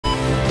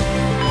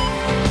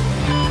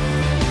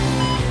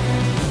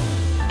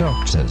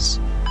doctors.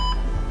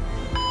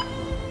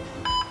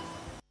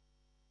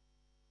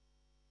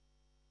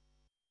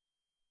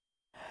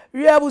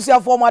 We have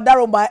for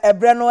Madaroma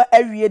Ebreno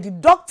area the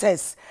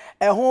doctors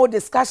a whole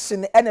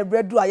discussion and a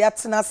bread do a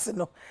yatina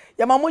sino.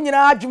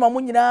 Yamamunina,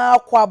 Jumamunina,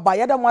 Quaba,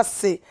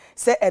 Yadamase,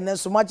 say, and then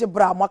so much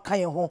bra,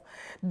 Makayo.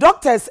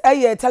 Doctors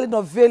a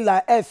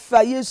telenovela,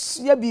 yes,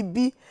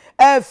 yabibi,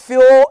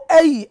 feel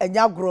a and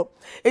yagro.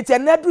 It's a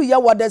nedru ya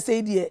what they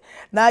say, dear.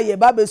 Now ye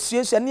baby,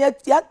 and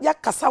yet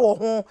Yakasawa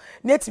home,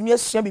 net me a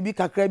shabby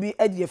craby,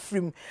 Eddie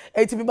Frim.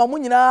 It be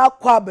Mamunina,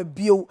 Quaba,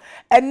 Bio,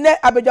 and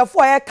net Abeja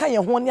for a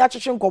Kaya home,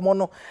 Yachin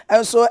Comono,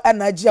 and so an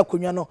Agyei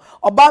Kunyano.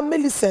 Oba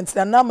Millicent,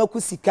 and Nama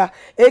Kusika,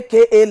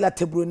 aka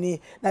Latebroni,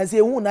 Nazi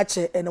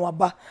Wunache, and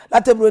Waba,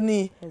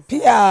 Latebroni,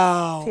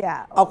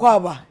 Pia,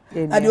 Aquaba.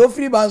 And the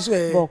free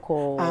banswe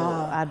boko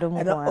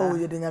adomo oh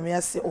you dey me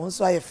ase on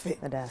so ayefe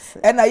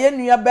and na ye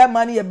nua be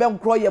man ye be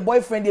nkro ye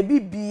boyfriend ye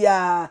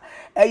bibia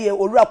eye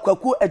owura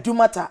kwaku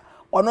adumata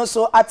ono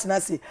so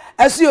atenase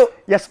asio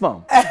yes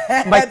ma'am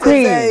my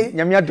queen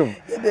nyame adom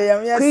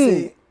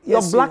queen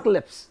your black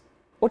lips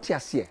what you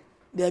say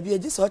there be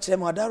just so chere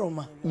me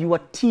Adaroma you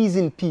are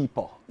teasing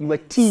people you are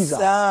teaser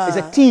it's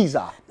a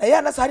teaser na ya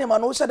na sanya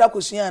man wo shada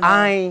kosua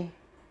na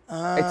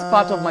it's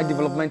part of my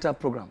developmental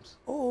programs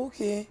oh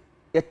okay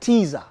a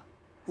teaser.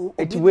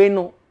 It way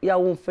no ya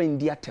won't find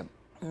the atom.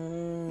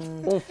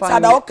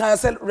 Sada o can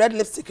sell red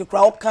lipstick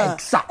crowd can.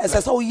 As I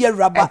saw year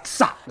rubber.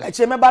 Exactly. I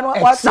remember what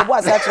I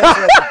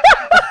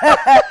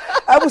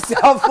I was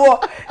for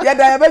yeah,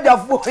 I made your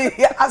foot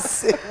here. I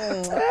say,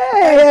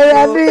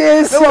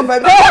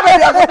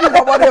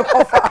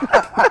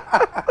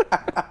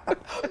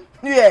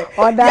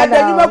 yeah,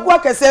 then you make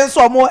work a sense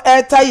or more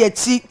airtight your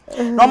cheek.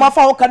 No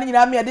matter how can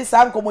you me this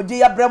uncle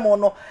Modia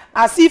Bremono.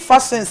 I see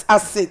fashions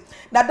as say.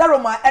 Na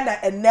Daroma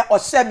and ne or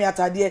semi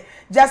atade.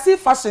 Just see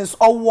fashions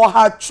or war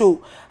hacho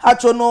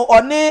no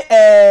one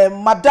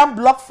Madame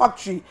Block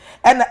Factory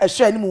and a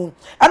share anymore.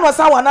 And was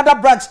how another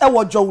branch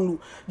ewo Jowlu.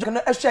 You can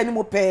a share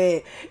anymore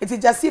pay. It is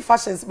just see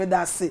fashions me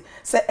that say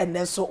and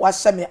then so was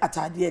semi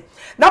atade.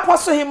 Na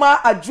poso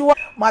hima Adwoa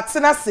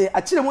Martina say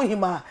a chile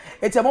hima.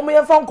 It's a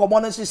moment found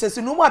common she says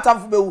no matter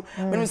for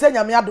when we say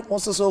nyame adom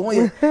so ho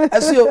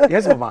as you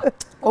yes mama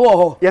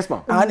oh yes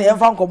ma'am and e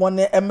found common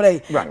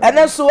emre and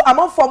then so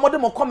I'm for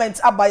more comment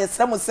about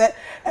yesem say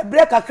e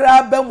break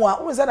kakra ba mu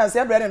a we say na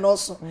say break no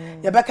so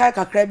ye be kai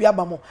kakra bi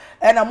aba mo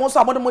and I'm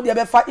also more dey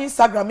be fa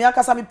Instagram ya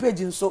kasa me page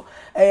nso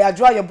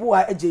Adwoa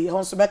Yeboah Agyei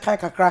ho so be kai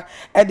kakra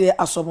e dey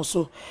asomo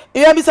so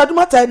e bi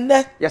sadumata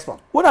nne yes ma'am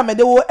wona me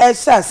dey wo e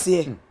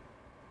sase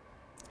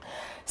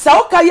sa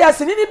o kai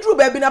asini ni dru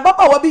ba bi na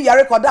papa wa bi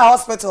yare koda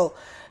hospital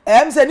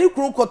say ni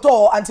kru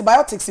koto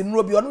antibiotics in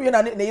robi onu ye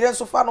na yire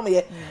so fa no me ye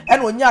e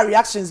na onya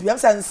reactions bi am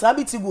say nsan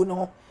bi tigu no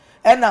ho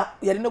e na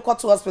ye ni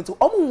koto hospital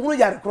omu hunu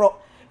yare kro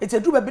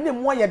etedu ba bi ne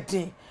mo ye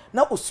den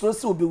na osuro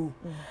se obewu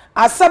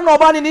asem na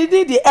oba ni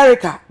di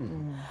Erica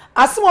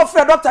asem of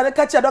doctor ne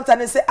catch doctor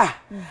ne say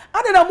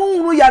ade na mo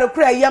hunu yare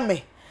kro ye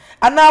me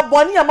ana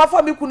boni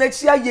amafa mi kuna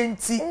chi aye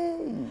nti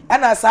e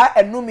na sa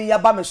enumi ya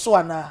ba me so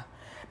ana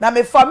na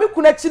me fa me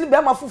kuna chi ni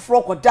be ma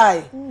foforo ko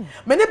dai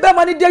me ni be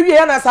ma ni dawie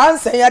ya na sa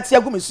ansen ya tie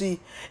agu me so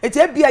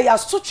eti bia ya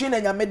sotwe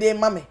na nyame de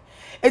ma me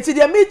eti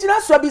de me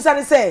gina so bisa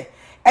ni say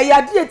e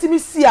ya de etimi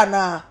si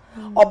ana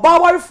oba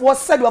warifo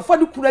se de fa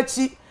ni kuna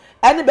chi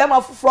eni be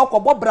ma foforo ko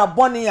bobra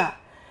boni a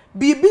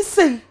bibi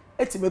sei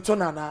eti me to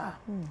na na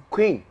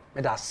queen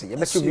me da say e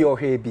be to be o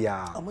he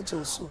bia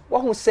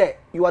what who say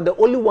you are the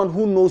only one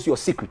who knows your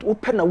secret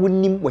open na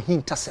wonim wa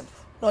hintasem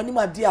no ni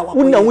ma dia wa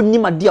una wonni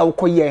ma dia wo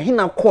koye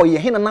hina koye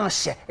hina na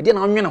hye e dia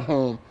na nwene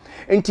ho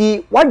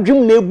enti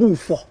wadwum na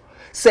ebufo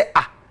se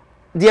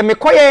de me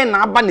koye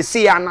na aba ne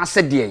se ya na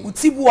se de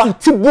utibua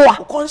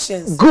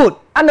conscience good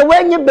and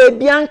wenye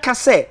baby anka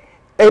se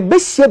e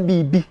behia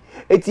bibi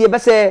enti ye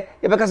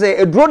be ka se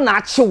edro na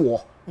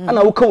achewo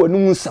ana wo ka wanu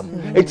nsam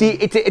enti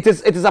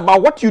it is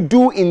about what you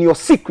do in your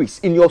secrets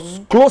in your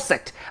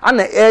closet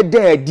ana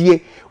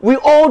die we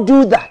all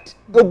do that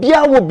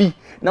obia wo bi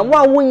na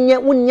wa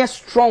wonye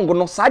strong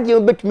no sadie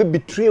betumi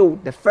betray you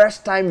the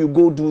first time you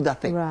go do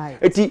that thing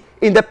right.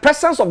 In the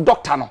presence of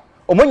doctor no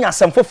omonya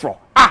asem foforo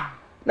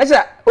na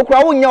say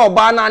okura wonye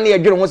oba na na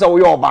edwere ho say wo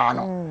ye oba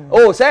no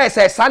oh say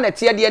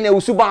sanete de na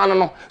usuba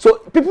no so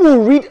people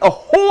will read a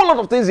whole lot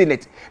of things in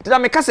it did I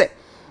make say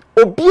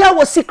obia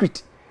was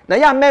secret na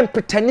ya men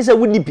pretend say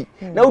woni bi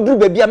na oduru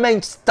ba bia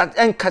men start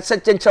enkasa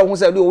chencha ho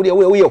say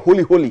we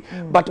holy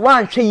but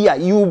one hwe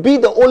you will be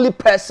the only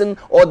person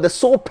or the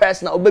sole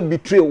person that will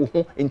betray you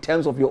in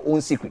terms of your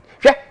own secret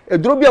hwe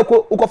eduru bia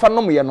ukofa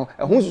nom ye no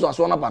ehun susu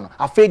aso na ba no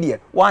afedie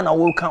one na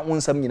wo kan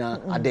wonsam nyina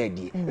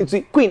adadie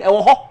enti queen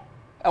ewo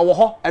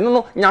ho eno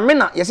no nyame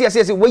na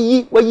yesi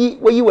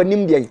wayi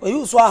wanim de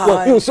you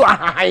so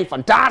high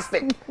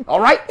fantastic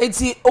all right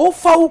enti o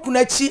fa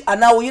wukunachi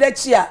ana wo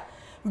yirachi a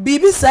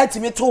bibi sati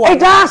me to it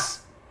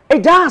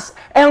does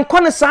en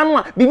kone sanu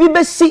a bibi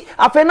be si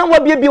afa na wa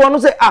bia wono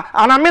say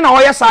aname na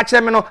oye sa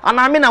kire me no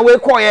aname na we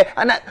koye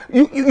and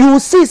you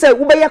see say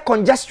wo be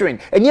congestion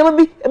enyema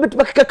bi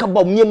ebetuba keka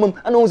ba nyemam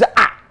ana wo say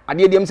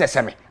ade dem say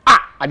seme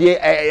ade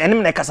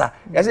enem na kasa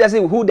say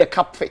who the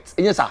cup fits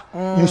yes sir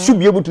you should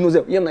be able to know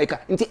say you na ka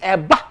nti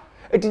eba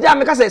etija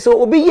me kasa say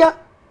obi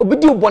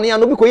di obone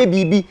an obi koye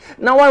bibi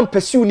na wan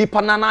pursue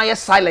nipa na ya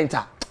silent.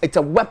 It's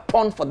a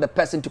weapon for the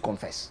person to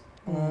confess.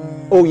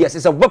 Oh yes,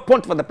 it's a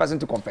weapon for the person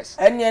to confess.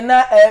 Enye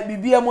na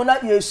bibia mu na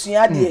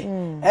yesua de.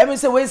 Emi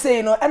say we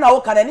say no, na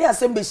wo kana ne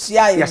asem be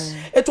hia ye.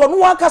 Eto no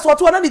wan kasa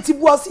to na ne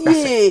tibu ase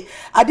ye.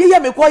 Ade ye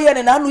me koye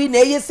ne na anu na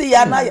ye say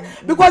ya na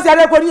because ya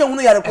rekọ ne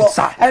hunu ya rekọ.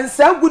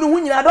 Ensa gu ne hu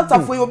nyina doctor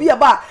for obi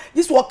aba.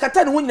 This wo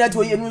kata ne hu nyina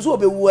to ye nu so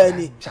obewu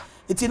ani.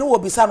 Iti no wo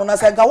bisa no na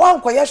say ga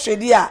wan koye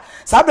hwede a.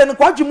 Sa bre ne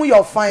kwadwemu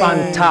your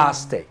fine.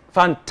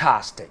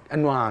 Fantastic.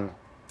 Anu ano.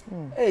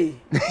 Hey.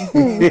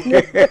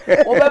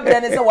 Oba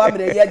brene se wa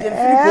mre ya je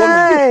free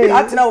bonu.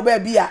 Atina oba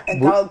bia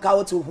enka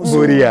wo to hu.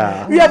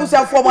 Boria. We have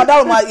say for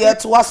madam ma ye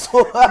to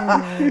aso.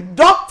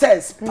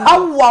 Doctors,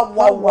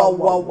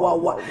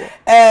 wow.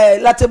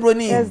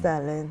 Latebroni. Yes,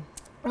 darling.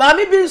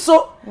 Mami bi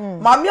so,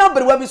 mami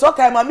abrewa bi so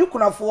kai mami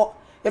kunafo.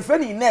 E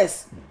friend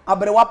nurse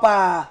abrewa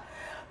pa.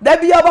 Da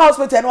bia ba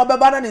hospital no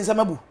obeba na ne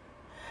nsamabu.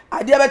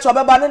 Ade be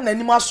chobeba na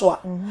nanim aso a.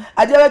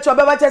 Ade be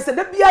chobeba chese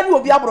da bia ni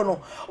obi abro no.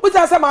 Wo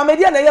ta say mama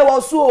dia na ye wo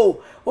so o.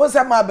 Wo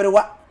say ma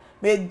abrewa.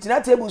 Me gina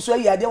table so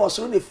yi ade wo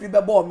so na free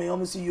be ball me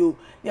o si yo.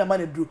 Ni ama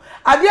na duru.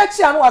 Ade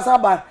achi anu wasa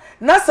ba.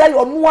 Na say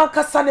onu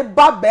akasa ne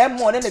ba be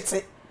mo ne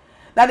te.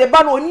 Na de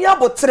ba no oni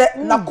abotre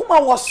na kuma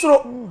wo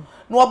soro.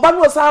 Na oba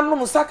no sa anu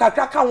musa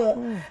kakra ka ho.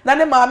 Na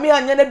ne maame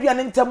anya na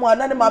duane ntemu a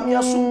na ne maame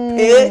aso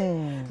pe.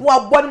 Wa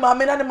bɔ ne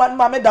maame na ne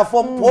maame da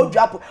fom po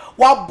dwapo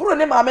wa buru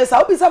ne maame sa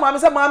obi sa maame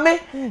sa maame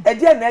e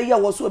de na ye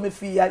wo so me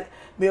fi ya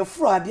me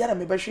furu ade na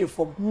me behwe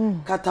fom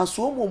kata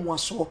so mu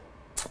aso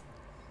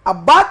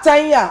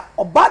abatan ya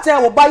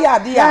obatan wo ba ya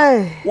ade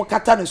ya wo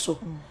kata ne so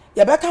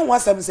ye be ka ho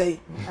asem sei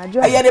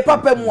aye ne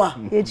papa mu a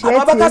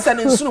ama ba ka sa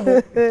ne nsunu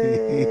mu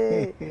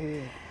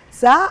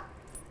sa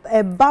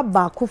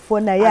baba kufo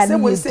na ya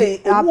ni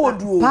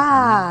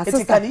pa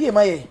etikani ye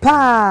maye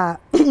pa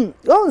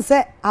on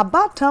se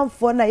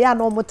abatanfo na ya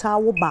na omota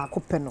wo ba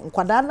kope no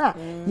nkwada na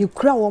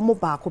yekura wo mo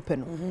ba kope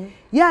no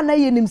ya na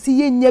ye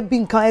nimsi ye nya bi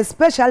nkan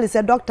especially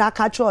se doctor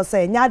aka cho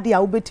se nya de a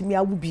wo betimi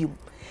awu bi mu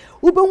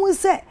wo be hu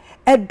se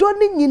edo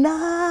ni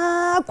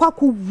nyina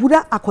kwaku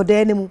wura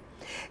akoda ne mu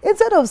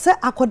instead of say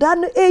akoda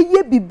no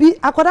eye bibi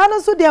akoda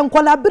no so de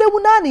nkola bremu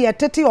na na ye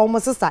tete o mo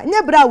sesa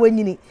nya bra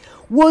wanyini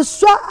wo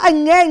so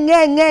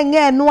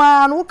ange no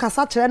anu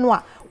kasa kire no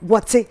a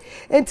wote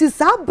enti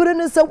sa bre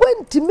no se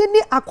wentimi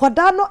ni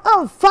akoda no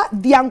amfa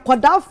di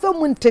ankoda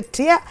fam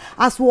ntete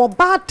as wo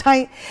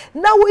batan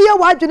na wo ye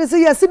wadwene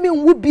se yesi mi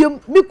nwu biem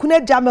mi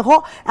kuna gya me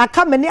ho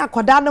aka me ni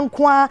akoda no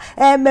nko a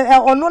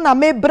ono na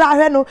me bra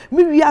hwe no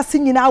mi wiase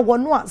nyina wo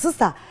no a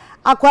sister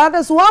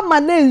akoda so wa ma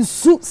na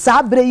nsu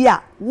sa bre yi a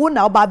wo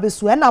na oba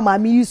besu e na ma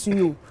mi yisu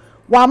yo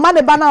wa ma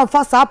ne ba na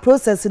amfa sa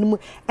process ni mu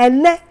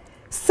enne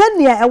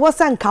senia ewo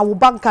sanka wo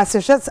banka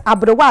sehwe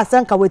abrewa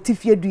sanka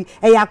watifie dui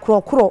eya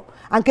krokro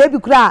anka ebi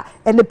kura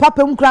ene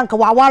papa mu kura anka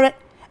waware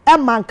e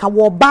manka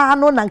wo ba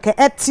no na nka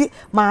eti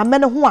maame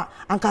ne ho a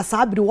anka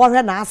sa abri wo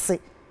hwe na ase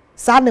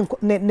sa ne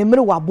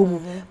mere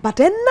wabomu but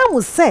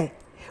enam se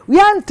we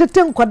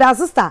antete nkoda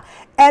sister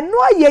eno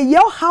ye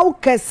how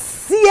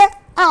kese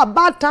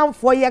abatan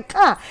for ye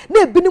ka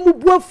na ebi ni mu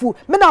buafu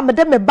me na me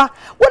de me ba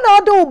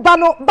wona ode wo ba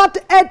no but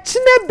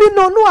echine bi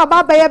no no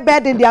ababa ye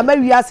bed in dia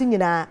mawiase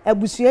nyina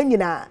abusua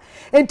nyina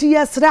enti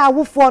yesra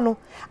awofo no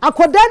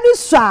akoda ni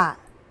so a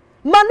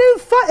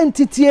manimfa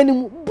entitie ni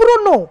mu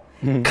buru no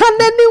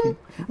kanenim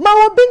ma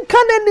obi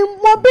kanenim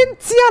mo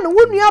bintia no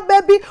wonua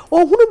ba bi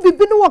ohunu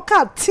bibi no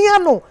woka tia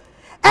no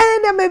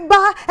ene me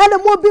ba ene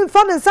mo bi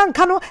mfa ne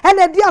sanka no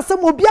ene di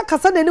asem obi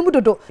akasa nanim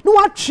dodo no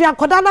watwe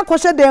akoda na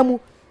kohye dan mu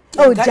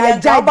oh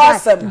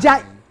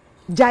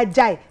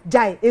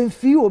jai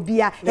emfi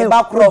obia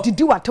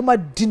didi watama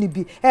dini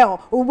bi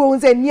wo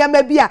nze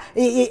niama bi a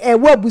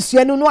wo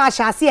abusua no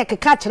ahyase e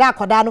keka kire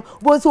akoda no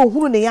wo nze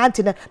ohuru ne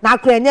yante na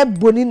akora nya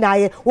boni na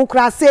ye wo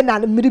kura se na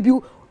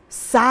miribi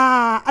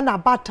sa ana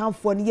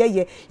batanfo ne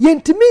ye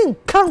yentimi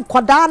nkan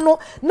koda no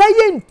na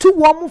yentu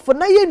wo mfo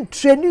na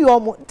yentreni yo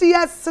mo nti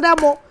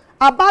yesremo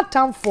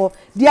abatanfo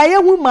dia ye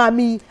hu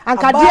mami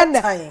anka dia na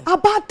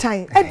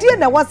abatan e dia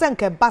na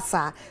wasenke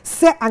basa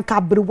se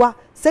anka brewa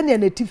se ne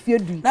natifie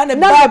du na ne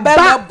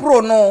ba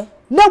bro no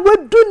na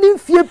wedu ni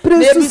fie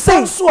presu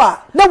se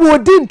na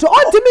wodi nto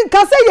ontimi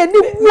nka se ye ni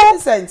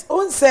wo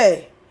on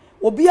say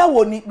obia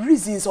woni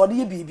reasons or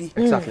ye bibi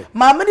exactly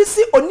maame ni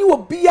si oni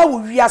obia wo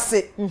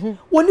wiase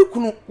woni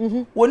kunu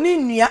woni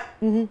nua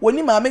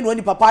woni maame ni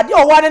woni papa dia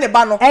o wa ne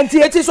ba no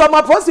enti so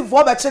ma positive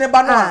wo be kire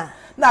ba no a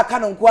na aka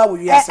no nko awo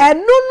wiase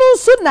enunu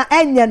so na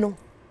enye no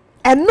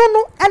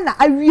enunu na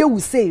awie wu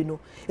sei no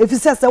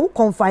efise se wo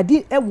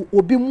confide ewu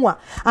obi mu a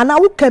ana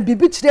wo kan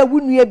bibi kire wo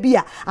nua bi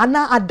a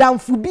ana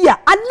adamfu bi a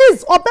at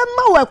least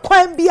obema we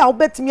kwan bi a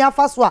obetimi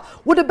afa so a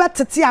wo de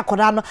betete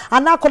akoda no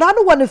ana akoda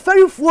no woni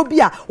ferifuo bi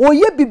a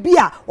oye bibi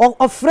a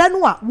ofre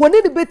no a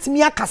woni de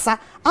betimi akasa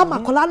ama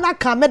akola na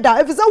ka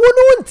meda efise wo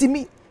no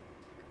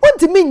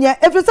ntimi nye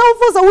efise wo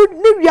fosa wo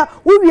ni wia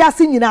wo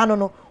wiase nyina no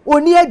no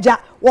oni agya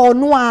wo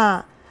no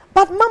a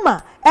but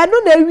mama eno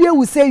na ewie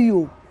wu say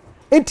you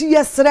enti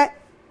yesre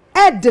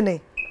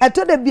edene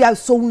eto de bia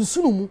so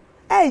nsunu mu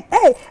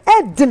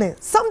edene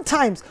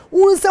sometimes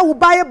won say wo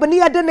baye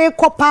bani ade na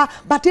ekopa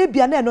but e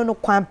bia na eno no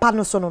kwampa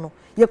no so no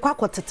ye kwa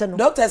kwotete no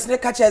doctors ne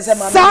ka che say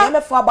mama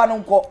me fa ba no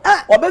nko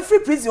obe free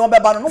prison obe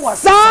ba no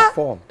was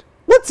formed.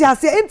 What you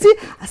say? Enti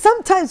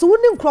sometimes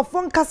wouldn't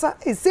crofon kasa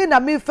say na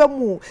me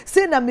famu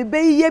say na me be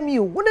yemi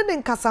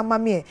wouldn't kasa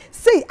mame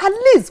say at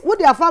least what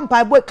their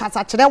vampire boy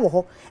kasa kire wo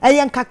ho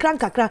eyen kakran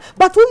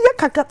but wo ye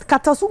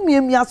kata so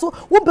miemia so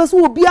wo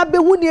beso obi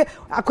abehu ne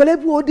akole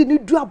bi odi ni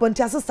du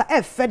abonti asesa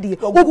e fede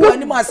obi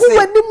ani mu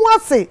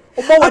ase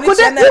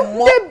akode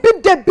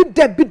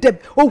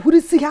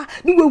ohuri si ha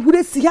ni we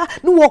huri si ha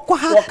ni wo kwa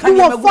ha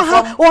ni wo fa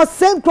ha o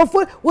sen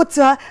crofon what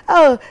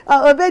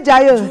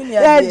obejayo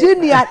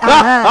junior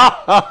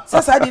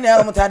Sasa di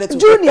na mo tade to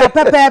junior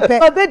pepepe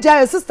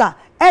obejayo sister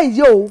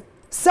yo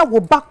se wo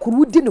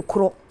bakuru di ne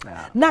kro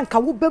na nka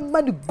wo be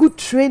ma ne good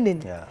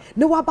training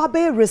ne wa ba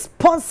be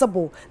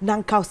responsible na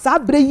nka sa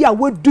bre yi a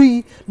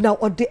wodui na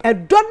ode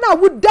edo na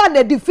wo da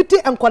na defiti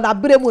enkola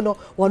bre mu no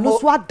wono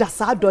so ada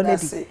sa do na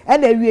di e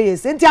na wie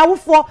yes enti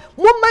awofo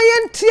mo ma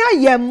yentia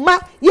ye ma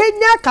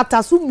yenya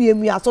kataso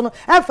miemia so no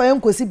e fa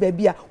yenkosi ba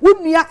bia wo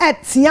nua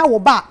etia wo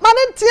ba ma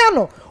ne ntia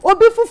no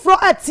obi fufuro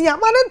etia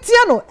ma ne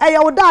ntia no e ye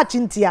wo da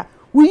achintia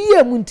wo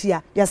yie mu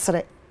ntia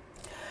yesre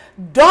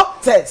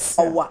doctors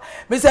owa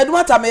me said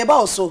what am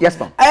about so yes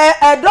ma'am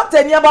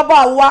doctor ni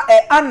ababa wa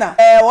Anna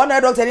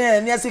one doctor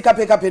ni si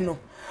kape no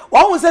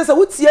won say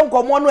wutie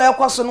nkomo no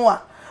ekoso no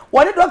a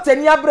one doctor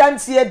ni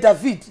abrantie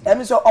David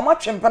emi so o ma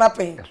twempana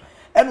pen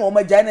eno o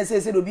ma gya na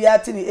say do bia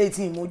ti ni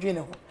 18 mo dwene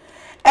ho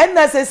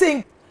enna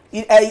say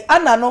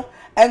Anna no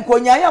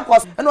enkonya ya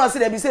kwas eno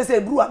say be say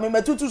bru me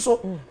matutu so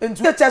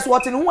entu chest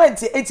what ni ho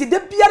enti de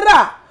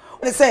biara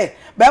ne say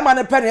be ma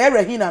ne pen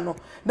Rahina no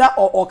na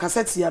o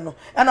cassette ya no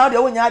and now dey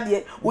wonya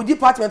ade wo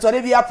department or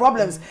dey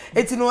problems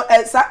eti no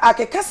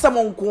akekasam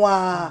nko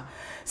a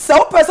se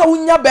wo pesa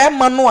wonya be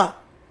ma no a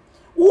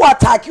wo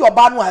attack your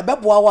ba no a be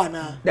boa wa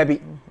na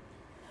Debbie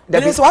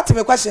so what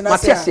me question na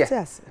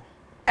yes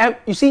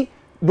you see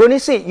Brony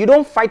say you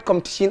don't fight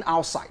competition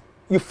outside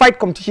you fight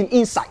competition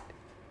inside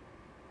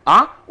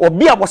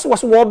obi a wose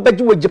wo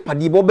beji wo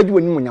jepadi bo beji wo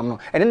nimunyam no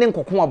ene ne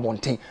nkoko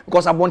abonten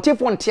because abonten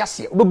fo ntia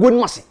se obego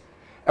nimu ase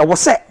e wo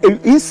say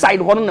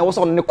inside ho no na wo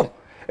so ne ko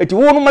eti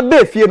wo no ma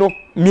be fie no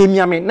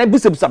miemia me na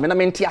busebusa me na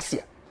me ntia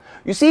se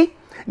you see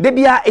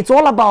debia it's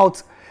all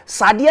about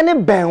sade ne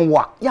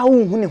benwa ya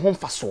wo hu ne ho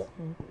mfaso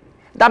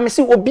that me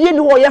see obi ni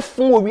wo ye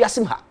fun wo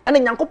wiasem ha ene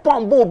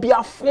nyankopon bo obi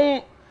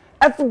afun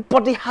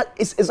everybody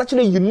is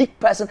actually a unique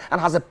person and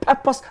has a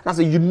purpose and has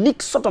a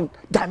unique sort of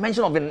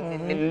dimension of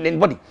in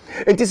body.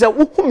 It is a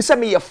who say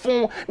me ye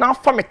phone now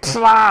for me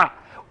tra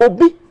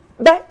obi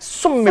be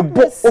some me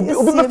bo obi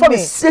me for me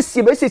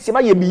sesi ma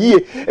ye me ye.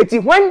 It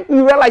is when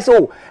we realize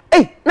oh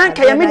hey na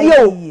ka ye me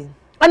dio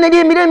and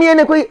dey me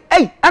ne ko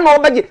hey and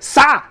obaje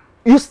sir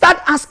you start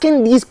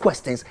asking these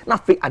questions na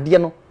fe ade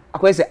no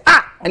akoy say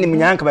and me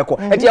nyanka be ko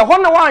it ye ho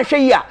na wan hwe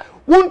yi a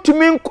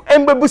wontumi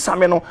embebu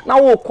same no na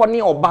wo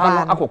kone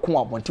oba no akoko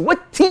abonte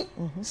wati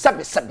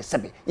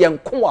sebe ye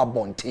nko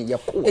abonte ye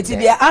ko eti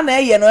dia ana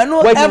ye no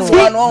eno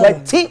everyone no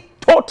wati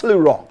totally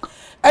wrong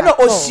eno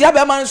osia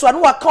be man so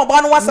anu waka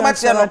oba no wasema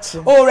kire no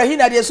o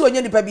Rahina de so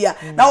onye nipa bia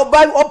na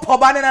oba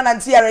opoba ne na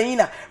nante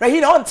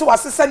Rahina onte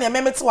wasese ne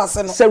memete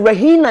wase no so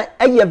Rahina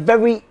are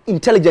very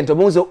intelligent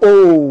obo so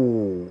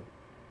oh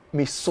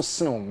me so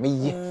snow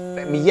me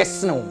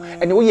yes no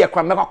and we ye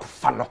kwa meba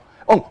kufa no.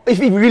 Oh, if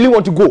you really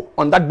want to go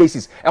on that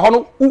basis,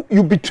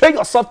 you betray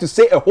yourself to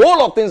say a whole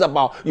lot of things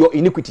about your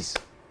iniquities.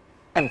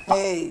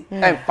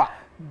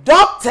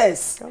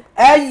 Doctors,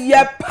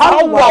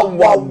 power,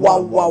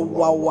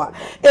 wow.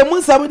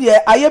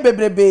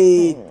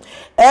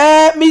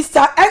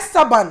 Mr.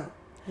 Esteban,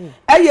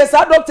 yes,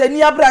 our doctor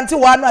near Branty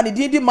one and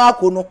the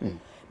Marco no.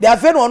 They are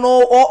very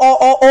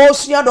no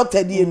senior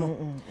doctor, dear no.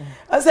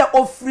 I said,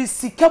 oh, free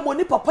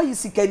sikamoni, papa, you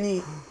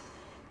sikani.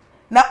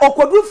 Now,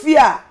 Okodu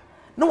fear.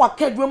 No wa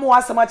kedwe mu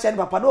asema che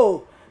papa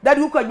no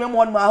daddy ukwa dwem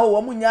ho ma ho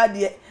wo munya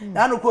de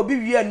na no ko bi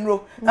wie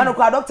nro na no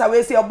ko doctor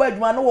we say oba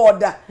adwuma no wo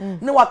da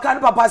ne wa kan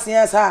papa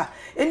sen sa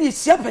eni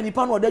hia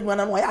panipa no oda adwuma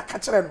na no ya ka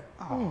kire no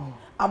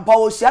ampa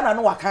wo hia na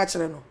no wa ka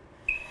kire no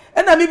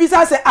ena mi bi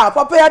sa say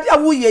papa ya dia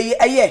wo ye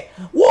eye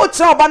wo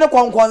kire oba ne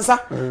konkonsa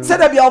se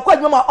da bia okwa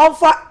adwuma ma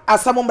onfa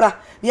asamomra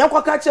ne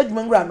yakwa ka kire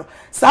adwuma ngura no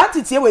sa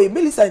titie we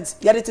Millicent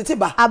ya de tete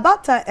ba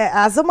abata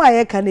azama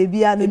ye ka na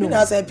bia no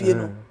na sa pie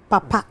no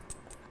papa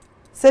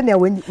se ne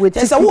we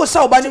se wo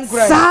sha oba ni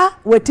nkura sa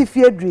weti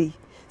fiedri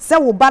se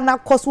wo ba na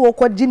koso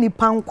okwaji ni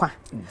pankwa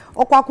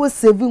okwakwo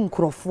save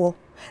nkrofo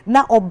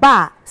na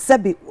oba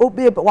sebe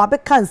obe wa be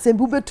kan nsem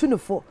bi betu ne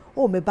fo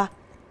o meba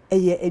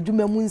eye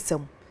adwuma mu nsem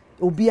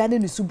obi ane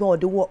ne suba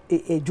ode wo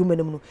adwuma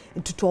ne mu no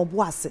ntutu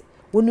obo ase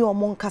woni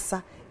omo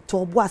nkasa to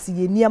obo ase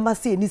ye niama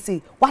se ni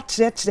se wa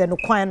kire no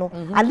kwan no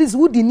at least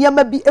wo di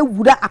niama bi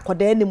ewura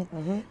akoda anim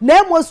na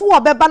emoso wo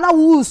beba na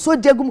wo so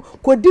jegum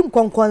kodi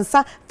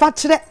nkonkonsa fa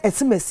kire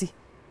esimasi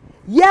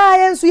ya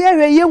yenso ye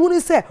hwe ye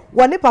hunu se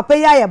woni papa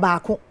ya ye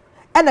baako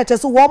ena che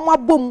so wo mo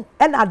abom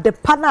ena de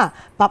pa na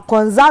pa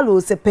Gonzalo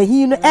se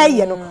pahin no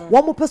eye no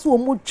wo mo pese wo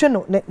mo twe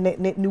no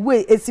ne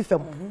we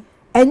esifam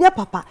enye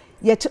papa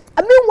ye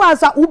meanwhile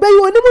sa ube yi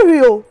oni mu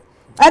hwe o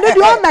ene de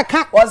o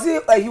meka was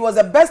he was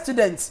the best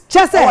student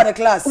over the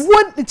class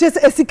won chese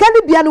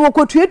esikani bia no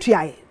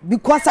kotuatua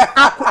because and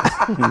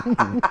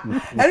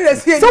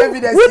see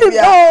evidence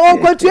bia o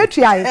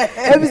kotuatua e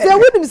say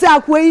wonim say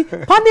akwai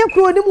pane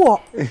kro oni mu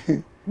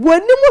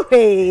wonimu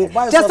he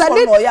just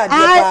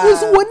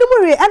is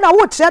wonimu he and I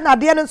watch na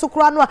de no so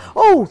kro no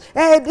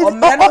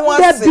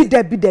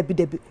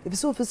debi if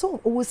so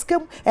o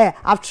scam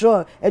after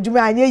all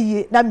adwuma anya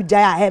yi na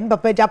medjai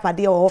papa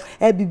japade o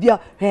bibia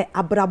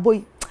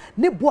abraboy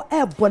ne bo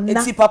na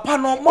enti papa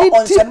no mo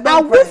onsen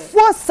ben pre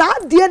awofo sa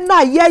de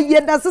na ye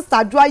na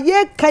sister dwa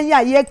ye kan ya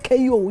ye kan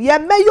yo ye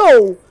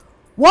meyo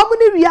wo mu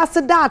ni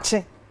wiase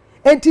daache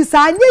enti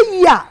sa anya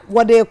yi a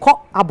wo de kọ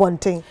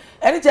abonten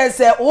any chance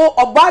say o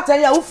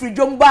obatan ya wo free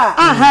dwom ba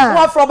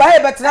wo from ba he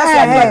betra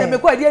so na me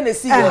kwa de na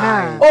si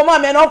o ma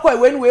me na kwa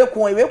we we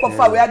kon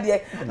fa we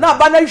ade na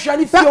ba na hwa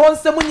ni fie ho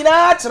nsem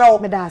nyina kire wo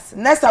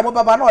next time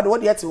baba na wo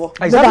de te ho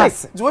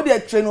exactly wo de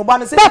train o ba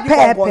na say di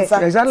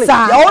komponsa exactly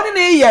ya woni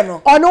ne ye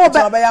no ono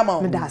ba ya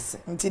ma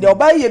nti de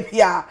oba ye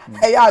bia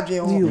e ya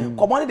adwen ho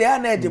komo de ya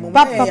na ede mu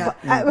ya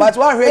but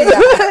wa hwe ya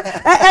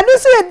enu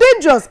so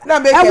dangerous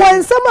e won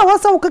nsem a wo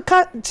sa wo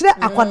kaka kire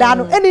akoda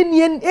no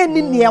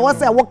eni nie wo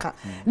sa wo ka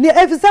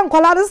if you say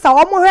nkwala nsa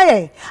wo mo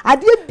hwe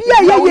ade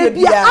bia ye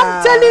bia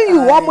I'm telling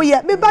you wo mo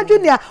ye me ba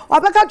junior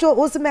obeka cho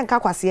o se menka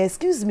kwase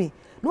excuse me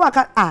no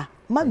aka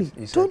mommy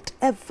don't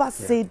ever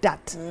say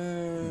that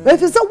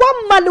if you say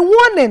one man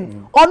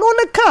warning ono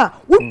ne ka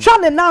wo twa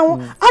ne na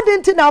ho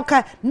adenti na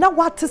oka na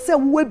what say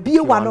wo bie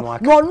wa no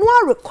no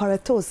are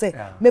correct o say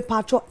me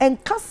patcho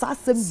enka sa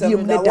asem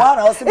biem ne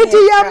da eti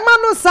ye ma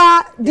no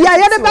sa dia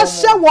ye ne ba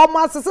hye wo mo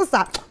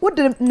asesa wo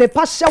de ne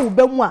pa hye wo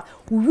ba mu a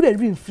wure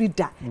rin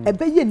frida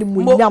ebe ye ni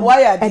munyam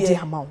edi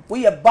amaw we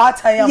ye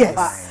batayam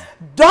pa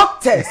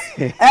doctors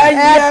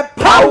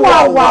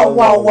power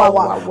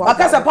wow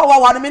akasa power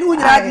wa no me ni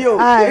nyina di o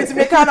eti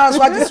me ka na so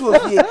agi so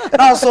ofie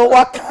na so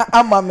waka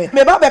ama me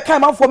ba be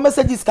kan man for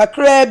messages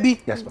kakra bi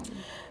yes ma'am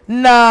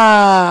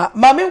na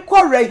mame ko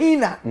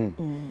Rahina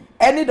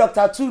any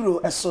Dr. Turo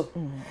eso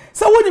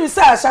so woni mi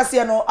say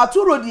ahase no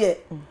Aturo de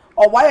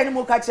o wa ye ni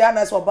mo ka chia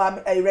na so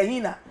ba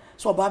Rahina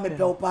so ba me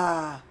pe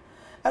pa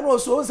and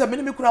also on say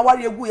me kuna ware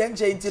egu ye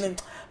nche ntini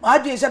ma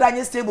adwen hye da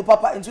nye stable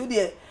papa ntu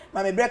de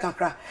ma me break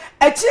akra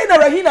echi na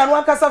Rahina no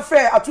akasa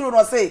frɛ Aturo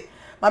no say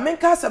ma me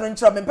nka asem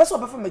nkyerɛ me pese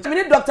obefa me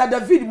me Dr.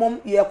 David mom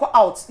ye ko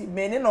out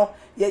me ni no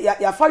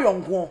ya fa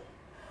yonko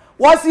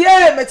was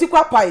ye meti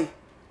kwa pai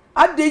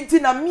adenti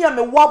na me a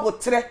me wo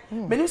abotre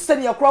me ni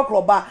sene ye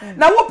krokro ba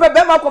na wo pe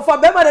be ma kofa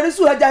be ma na ni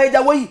su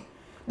haja wo yi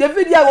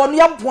David ya wonu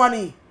ya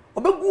mpoani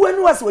obegu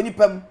anu ase woni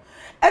pam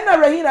ena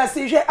Rahina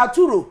say hwe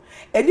Aturo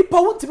enipa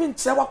wontimi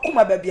nkyerɛ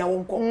wakoma ba bia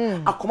wonko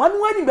akoma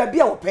no ani ba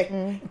bia wo pɛ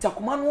nti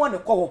akoma no ne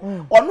kɔ ho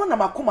ɔno na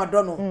makoma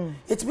dɔ no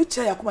etimi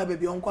kyerɛ yakoma ba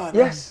bia wonko ana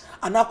yes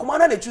ana akoma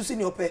na choose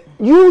ni opɛ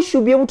you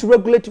should be able to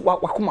regulate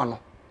wakoma no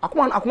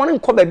akoma no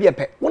nkɔ ba bia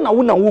pɛ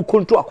wona wo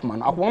control akoma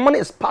no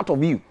is part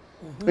of you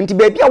nti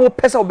ba bia wo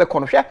pɛ sɛ wo bɛ kɔ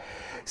no hwɛ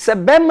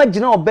sɛ bɛma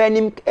gina ɔbɛ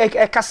nim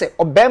ɛka sɛ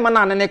ɔbɛma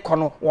na ne kɔ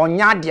no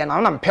wɔnya ade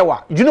na mpɛ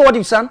wa you know what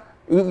you son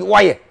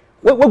why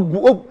what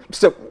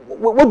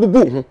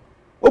bubu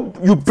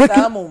you break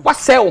it what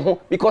sell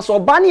because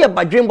obani e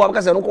badwem bo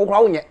because no kokra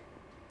wonye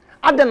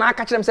ade na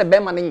aka kyerem say be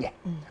ma ne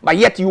but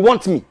yet you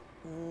want me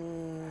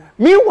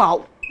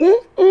meanwhile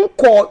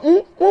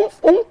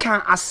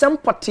unka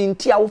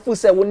asempotinti a wofu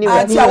say woni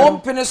anti a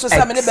won pene so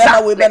say me ne be ma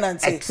we be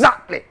nanti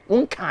exactly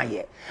unka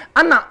ye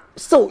ana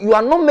so you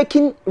are not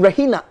making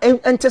Rahina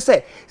enter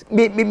say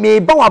me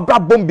ba wa bra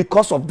bomb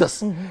because of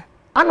this and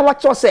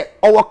what you say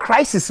our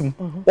crisis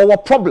our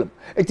problem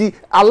it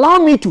allow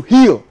me to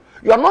heal.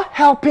 You are not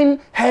helping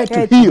her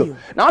to heal.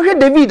 Now here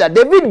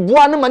David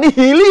buanu mani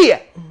heal here.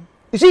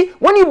 You see,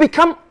 when you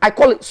become, I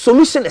call it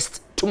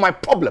solutionist to my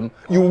problem,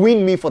 you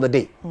win me for the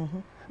day.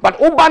 But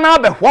obana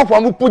be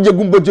hwa mu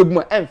pojegumbo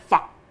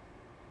enfa.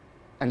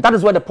 And that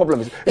is where the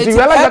problem is. If you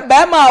realize that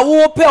bema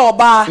wo pe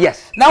oba.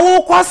 Yes. Na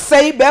wo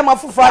kwasei bema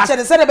fufura che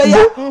ne se ne be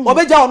ya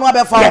obeja onu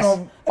abefa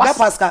no. Be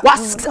pascal.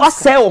 What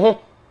say ho?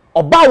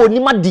 Oba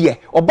onima de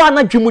oba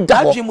na dwemu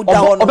da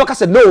oba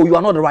say no, you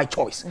are not the right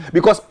choice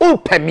because o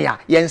pemia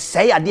yen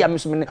say ade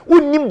amsum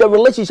unim the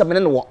relationship ne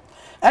no.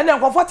 And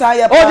then comforta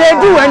ya. Oh, they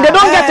do and they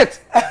don't get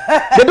it.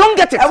 They don't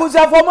get it. I was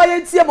for my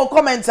yentie mo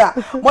commenter.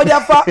 Mo dia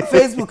fa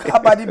Facebook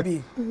abadi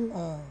bi.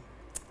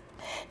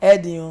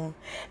 Edion.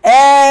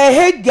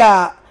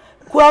 Hega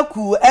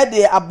kwaku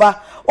ede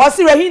aba.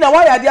 Wasi Rahina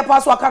wa ya dia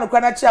pass aka no kwa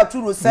na chi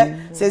Aturo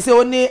se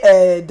oni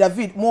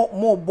David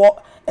mo bo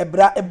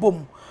ebra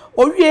ebom.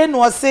 Owie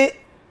no se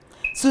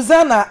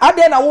Susanna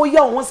ade na wo ye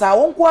wo sa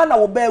wo nko na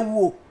wo ba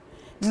wu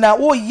na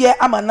wo ye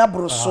amana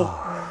broso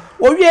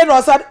owie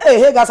no sa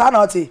Hega sa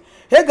na oti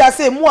Hega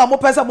say mo a mo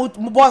pesa mo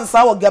bon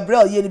sa wo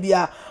Gabriel ye ni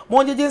bia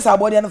mo njeje nsa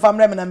abode no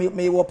famre me na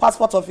me wo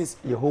passport office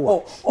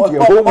Yeboah oh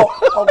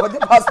go the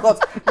passport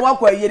no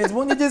akwa ye ni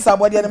mo njeje nsa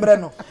abode no mre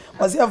no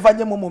wasi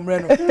amfanye mo mre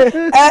no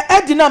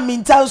edi na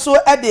mintan so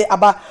ede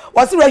aba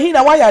wasi rahi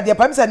na waya de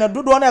pam se na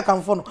dodo na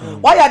kanfo no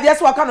waya de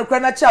so aka no kra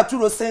na cha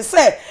turo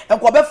sense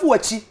enkobefu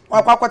wachi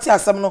akwa akwati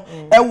asem no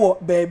ewo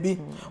baabi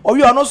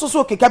owi ono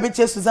so keka be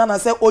che Susanna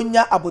se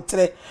onya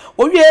abotre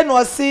owi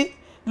no si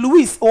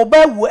Louis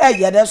obawu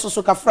eyede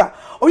so kafra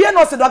oye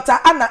no se Dr.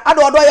 Anna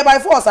adodo ye by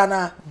force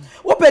ana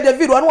wo pe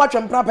David won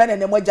watwe mprampa na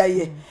nem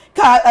agyaye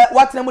ka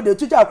watena mu de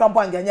tuja akrampo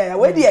anganya ya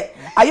we de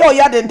aye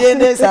oya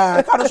den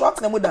sa ka no so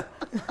watena mu da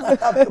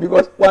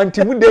because one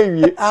timu dey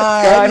wie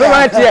no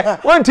right here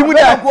one timu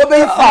da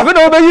afi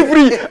no be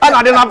free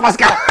ana de na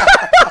pascal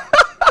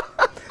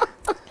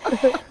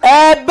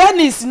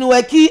Benis no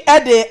aki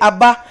ede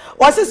aba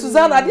wase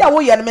Susanna de a wo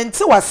ye no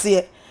mente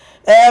wase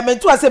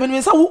mentu ase me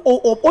say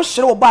wo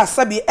hire wo ba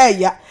sabi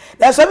eya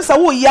na so me say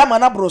wo ya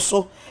mana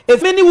broso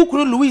efi ni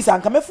wukuru Louis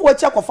anka mefo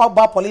wachi akofa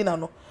ba Paulina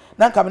no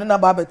na nka me na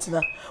ba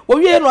betina wo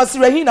wie no ase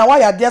rahi na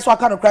waya de so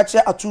aka no kra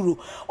kire aturo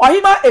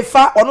ohima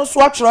efa ono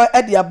so atro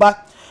ede aba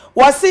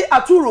wase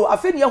aturo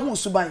afi ne hu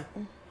suban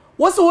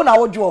wo se wo na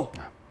wodwo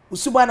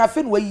usuban na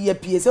afi ne wayi ya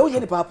pie se wo ye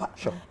ni papa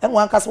enwo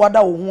anka so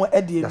wada wo ho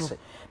ede no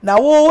na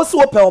wo se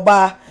wo pe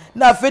oba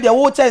na afede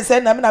wo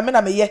chense na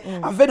me ye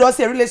afede o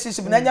say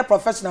relationship na nya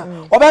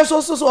professional oben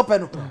so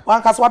open no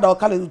wan kasa wada o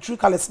kale true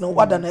colors no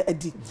wada na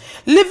edi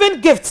living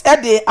gifts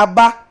ede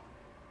aba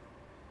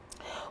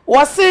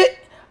wase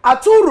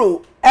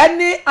aturo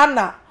eni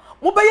ana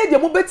mo beye de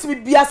mo betimi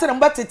bia se na mo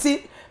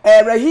betete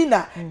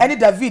Rahina eni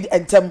David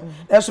entem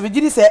so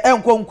begidi se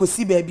enko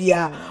nkosi ba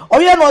bia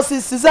oye no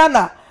si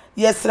Susanna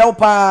yesrew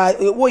pa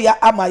wo ya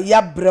ama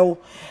ya brew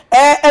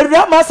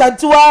Ewurama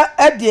Santua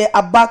ede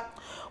aba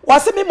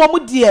wase me momu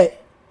de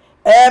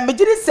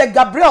megiri se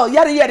Gabriel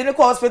yare ne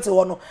ko hospital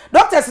wo no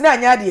doctors na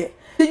anya de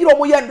yiro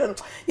mo ye no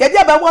ye de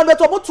aba mo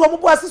beto mo to mo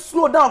bo ase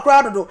slow down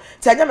crowd do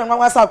ti anya me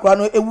nwanwa sa crowd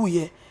no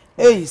ewuye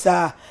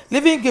sa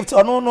living gift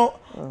ono no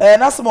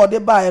na small de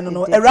buy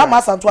no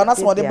Ewurama Santua na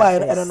small de buy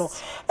no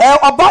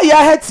oba ya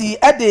hati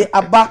ede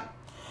aba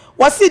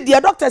wase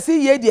de doctors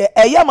ye de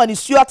eyama ni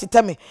suo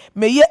atetame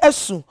me ye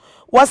esu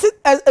wasi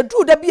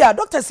edu da bia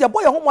doctor se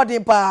boy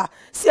homodin pa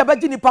se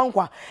abaji ni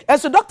pankwa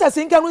enso doctor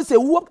se nka no se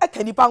wu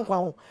aka ni pankwa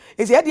ho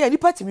ese ye de ni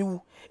patimi wu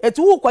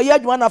etu wu kwa ye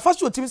adwuma na fa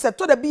so timi se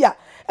to da bia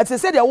ete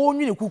se de wo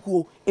nwini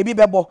kukuo ebi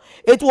bebo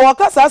etu wo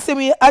kasa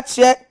asemi a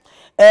che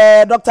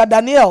Dr.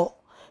 Daniel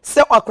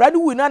se akra ni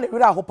wu na ne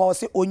wira ahopa wo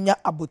se onya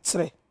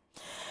abotre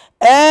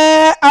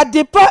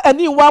adepa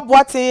ani wa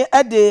boaten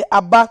ede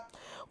aba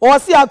wo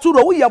se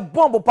aturo wo ye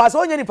bomb pa se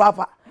onya ni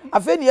papa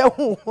afa ni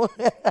ehu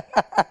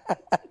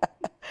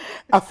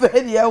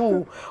afedi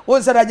ehu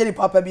won say Agyei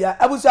papa bia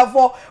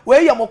abusuafo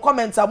we ye mo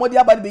comment amodi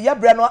abade be ye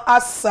bre no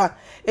asa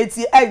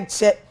eti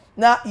enche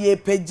na ye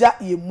peja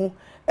ye mu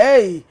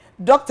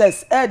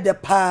doctors de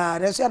pa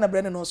na so na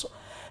bre no so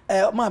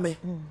mama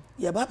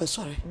ye ba be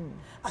sorry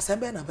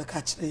asembe na be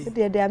ka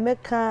kire de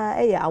ameka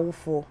ye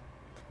awofo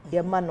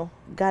ye ma no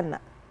Ghana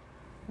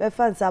be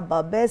fans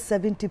about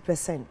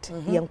 70%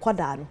 ye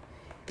nkwada no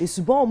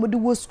esuban omode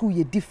wo school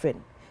ye different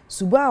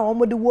suban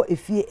omode wo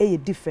efie ye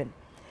different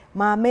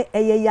maame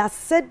eye ya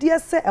sedie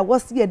se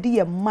ewose ye de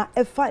ye ma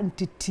efa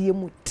ntitie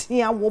mu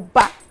tia wo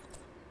ba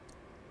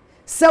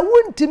se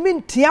wuntimi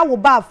ntia wo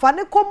ba fa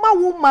ne koma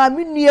wo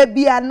maame nua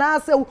bi ana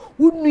se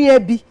wo nua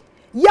bi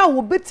ya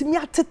wo betimi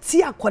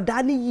atete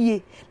akoda ne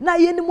yie na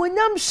ye ni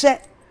monyam hye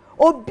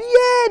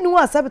obie ni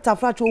wa sabita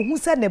fracho ohu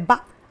se ne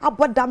ba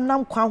abodam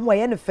nam kwa ho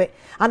ye ne fe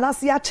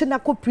anase ya che na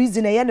ko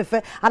prison ye ne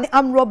fe ane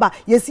am robber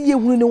yesi ye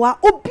hunu ni wa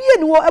obie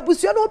ni wo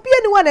abusua no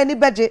obie ni wa na ni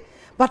beje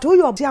but wo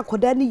yo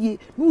akoda ni ye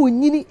no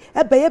onyini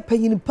ebeye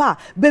panyin pa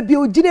bebi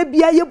ogine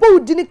bia ye bo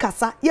udini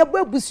kasa ye bo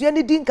abusua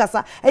ni din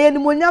kasa eye ni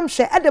monyam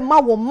hye ede ma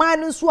wo man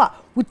no so a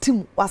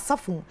wutim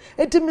wasafum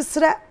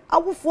etimsre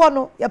awofo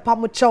no ye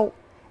pamochew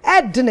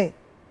edne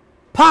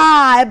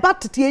pa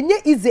ebatete enye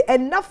easy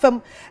enafem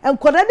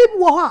enkoda ni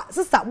bi wo ho a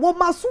sister wo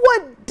maso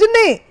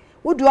adine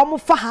wodi omo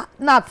faha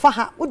na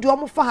faha wodi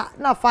omo faha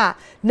na faha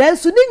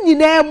nanso ni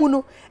nyina mu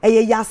no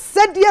eye ya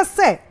sedie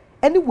se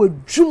ene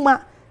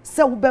wadwuma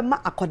se wo be ma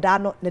akoda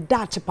no ne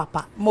daache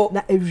papa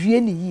na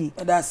ewie ni yi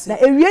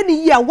na ewie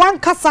ni yi a wan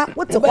kasa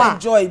wote kwa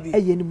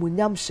eye ni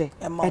monyam hye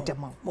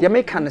edema ye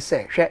me kan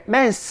se hwe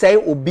men sei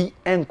obi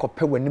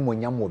enkope wani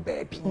monyam wo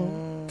baabi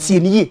tie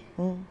ni yi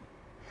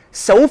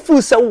se wo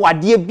fu se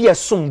wade bi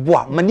esombo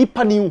a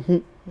manipa ni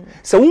hu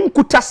se wo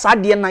nkuta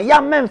sade na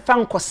ya men fa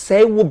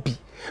nkosei wo bi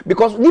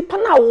because nipa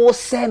na wo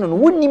se no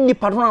wonim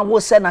nipa na wo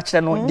se na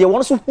kire no de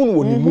won so hu no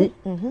woni mu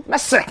na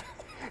se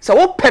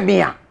wo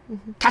pemia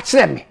ka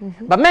kire me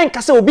but men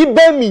ka se obi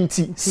ba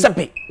minti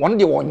sebe won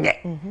de wonye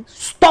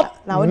stop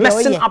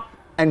messing up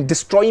and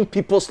destroying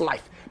people's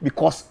life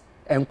because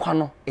enkwa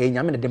no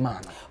enyame ne de ma no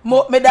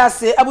mo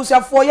medase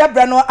abusuafo ya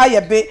bra no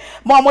ayebe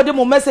mo amode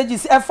mo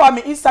messages e fa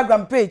me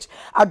Instagram page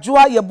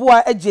Adwoa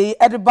Yeboah Agyei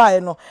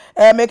edibai no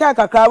me kan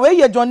kakra we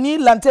ye Johnny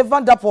Lante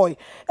Vanderpoy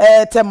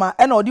tema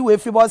e na odi we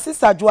fi bo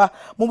sister Adwoa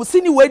mo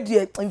sini we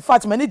die in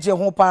fact me ne je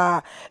ho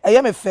pa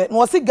ye me fe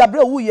no se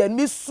Gabriel wu ye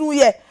mi su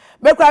ye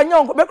mekra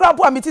nyonko mekra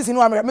po amitisi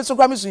no amere me so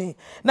kra me su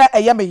na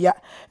ye me ya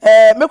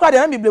mekra de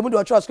na me blemu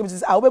de church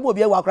committee a wo be mo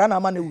bi e wa kra na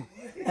ama na wu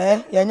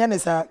ye nya ne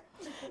sa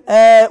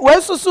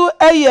when susu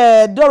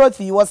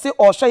Dorothy was say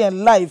or share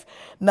live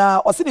na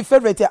or see the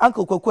favorite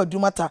uncle Kwaku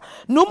Adumata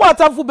no more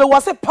atamfu be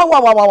was say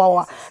power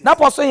wa na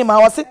poso him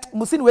was say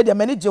musini we dey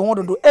manage ho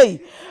do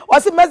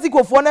was say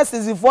Mexico for next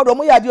season for do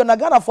mo ya dio na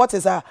Ghana 40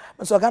 sa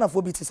so Ghana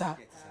 4 bit sa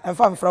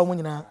emfa mfra mo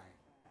nyina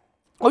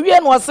owie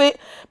no was say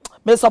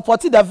me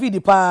support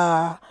David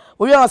pa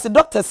we are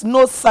doctors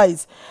no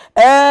size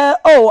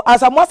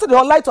as I'm watching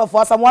the light of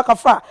us I'm waka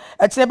fra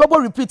bebo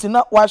repeat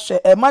na wa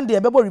share Monday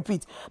bebo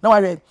repeat na wa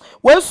read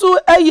when so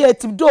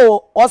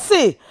tipdo or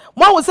say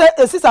mo we say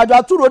sister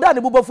Adwoa to road and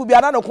bubofu bia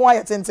na no ko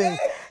aye tenten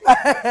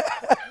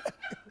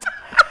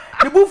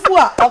the bufu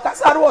a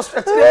okasa was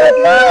stretch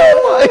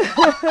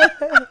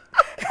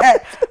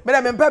me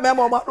na me mpa me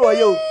ma ro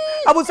ye o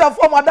abusa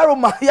form adaro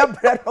ma ya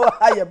bre no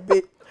aye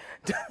be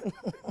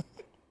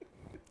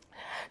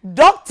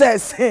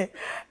doctors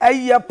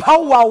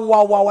power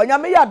wa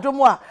nyame ya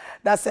domo a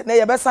da se na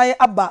ye besan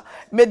aba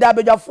me da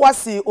bedwafo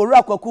ase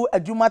Owura Kwaku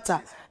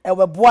Adumata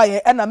we boa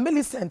ye na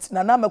Millicent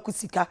na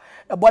makusika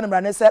ebo ne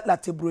mra ne se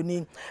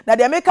latebroni na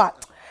de meka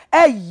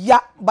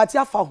ya bati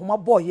afa homa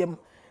boyem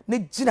ne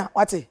gina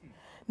wate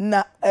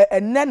na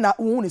enne na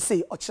hu ne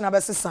sei ochina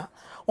besesa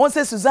won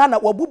se Susanna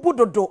wabubu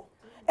dodo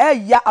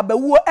ya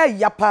abawuo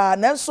ya pa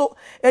nanso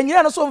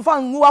enyira no so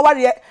mfa nwu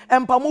aware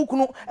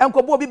empamukunu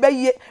enkobo obi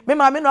baye me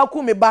ma me no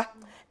aku me ba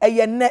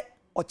eye ne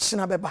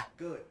ochina beba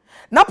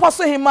na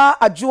poso hima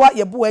Adwoa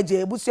Yeboah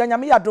Agyei ebusu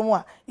anyame yadom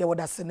a ye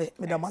wodase ne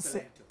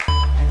medamase